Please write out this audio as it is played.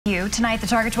you. Tonight, the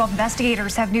Target 12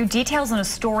 investigators have new details on a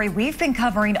story we've been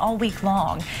covering all week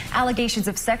long. Allegations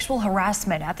of sexual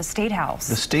harassment at the State House.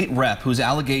 The state rep, whose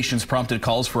allegations prompted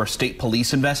calls for a state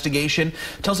police investigation,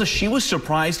 tells us she was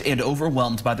surprised and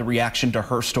overwhelmed by the reaction to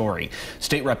her story.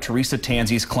 State Rep Teresa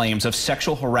Tanzi's claims of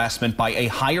sexual harassment by a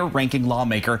higher-ranking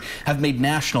lawmaker have made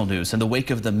national news in the wake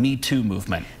of the Me Too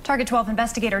movement. Target 12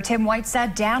 investigator Tim White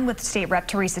sat down with State Rep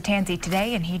Teresa Tanzi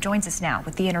today, and he joins us now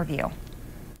with the interview.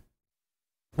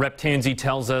 Rep Tanzi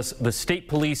tells us the state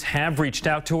police have reached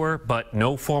out to her, but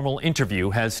no formal interview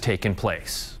has taken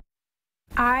place.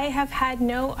 I have had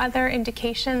no other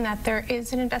indication that there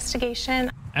is an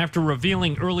investigation. After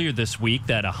revealing earlier this week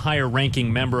that a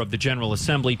higher-ranking member of the General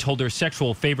Assembly told her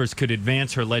sexual favors could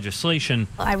advance her legislation.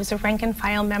 I was a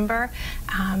rank-and-file member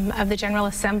of the General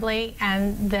Assembly,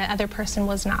 and the other person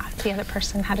was not. The other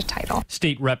person had a title.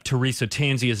 State Rep Teresa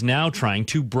Tanzi is now trying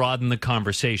to broaden the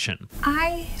conversation.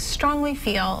 I strongly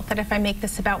feel that if I make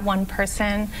this about one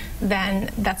person, then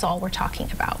that's all we're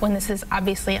talking about, when this is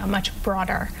obviously a much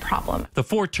broader problem. The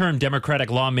four-term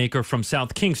Democratic lawmaker from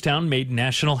South Kingstown made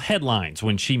national headlines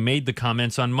when she made the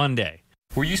comments on Monday.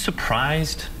 Were you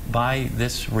surprised by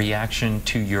this reaction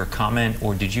to your comment,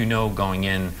 or did you know going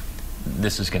in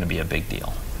this is going to be a big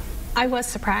deal? I was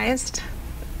surprised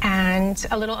and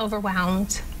a little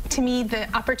overwhelmed. To me,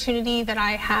 the opportunity that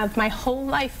I have my whole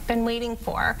life been waiting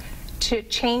for to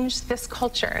change this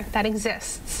culture that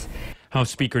exists. House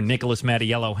Speaker Nicholas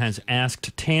Mattiello has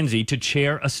asked Tanzi to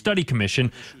chair a study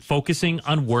commission focusing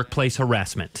on workplace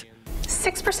harassment.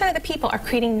 6% of the people are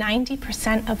creating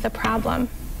 90% of the problem.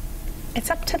 It's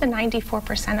up to the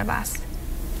 94% of us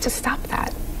to stop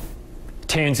that.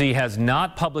 Tanzi has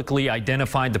not publicly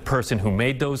identified the person who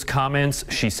made those comments.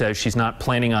 She says she's not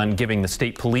planning on giving the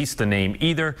state police the name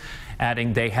either,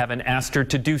 adding they haven't asked her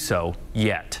to do so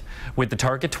yet. With the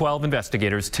Target 12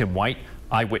 investigators, Tim White,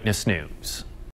 Eyewitness News.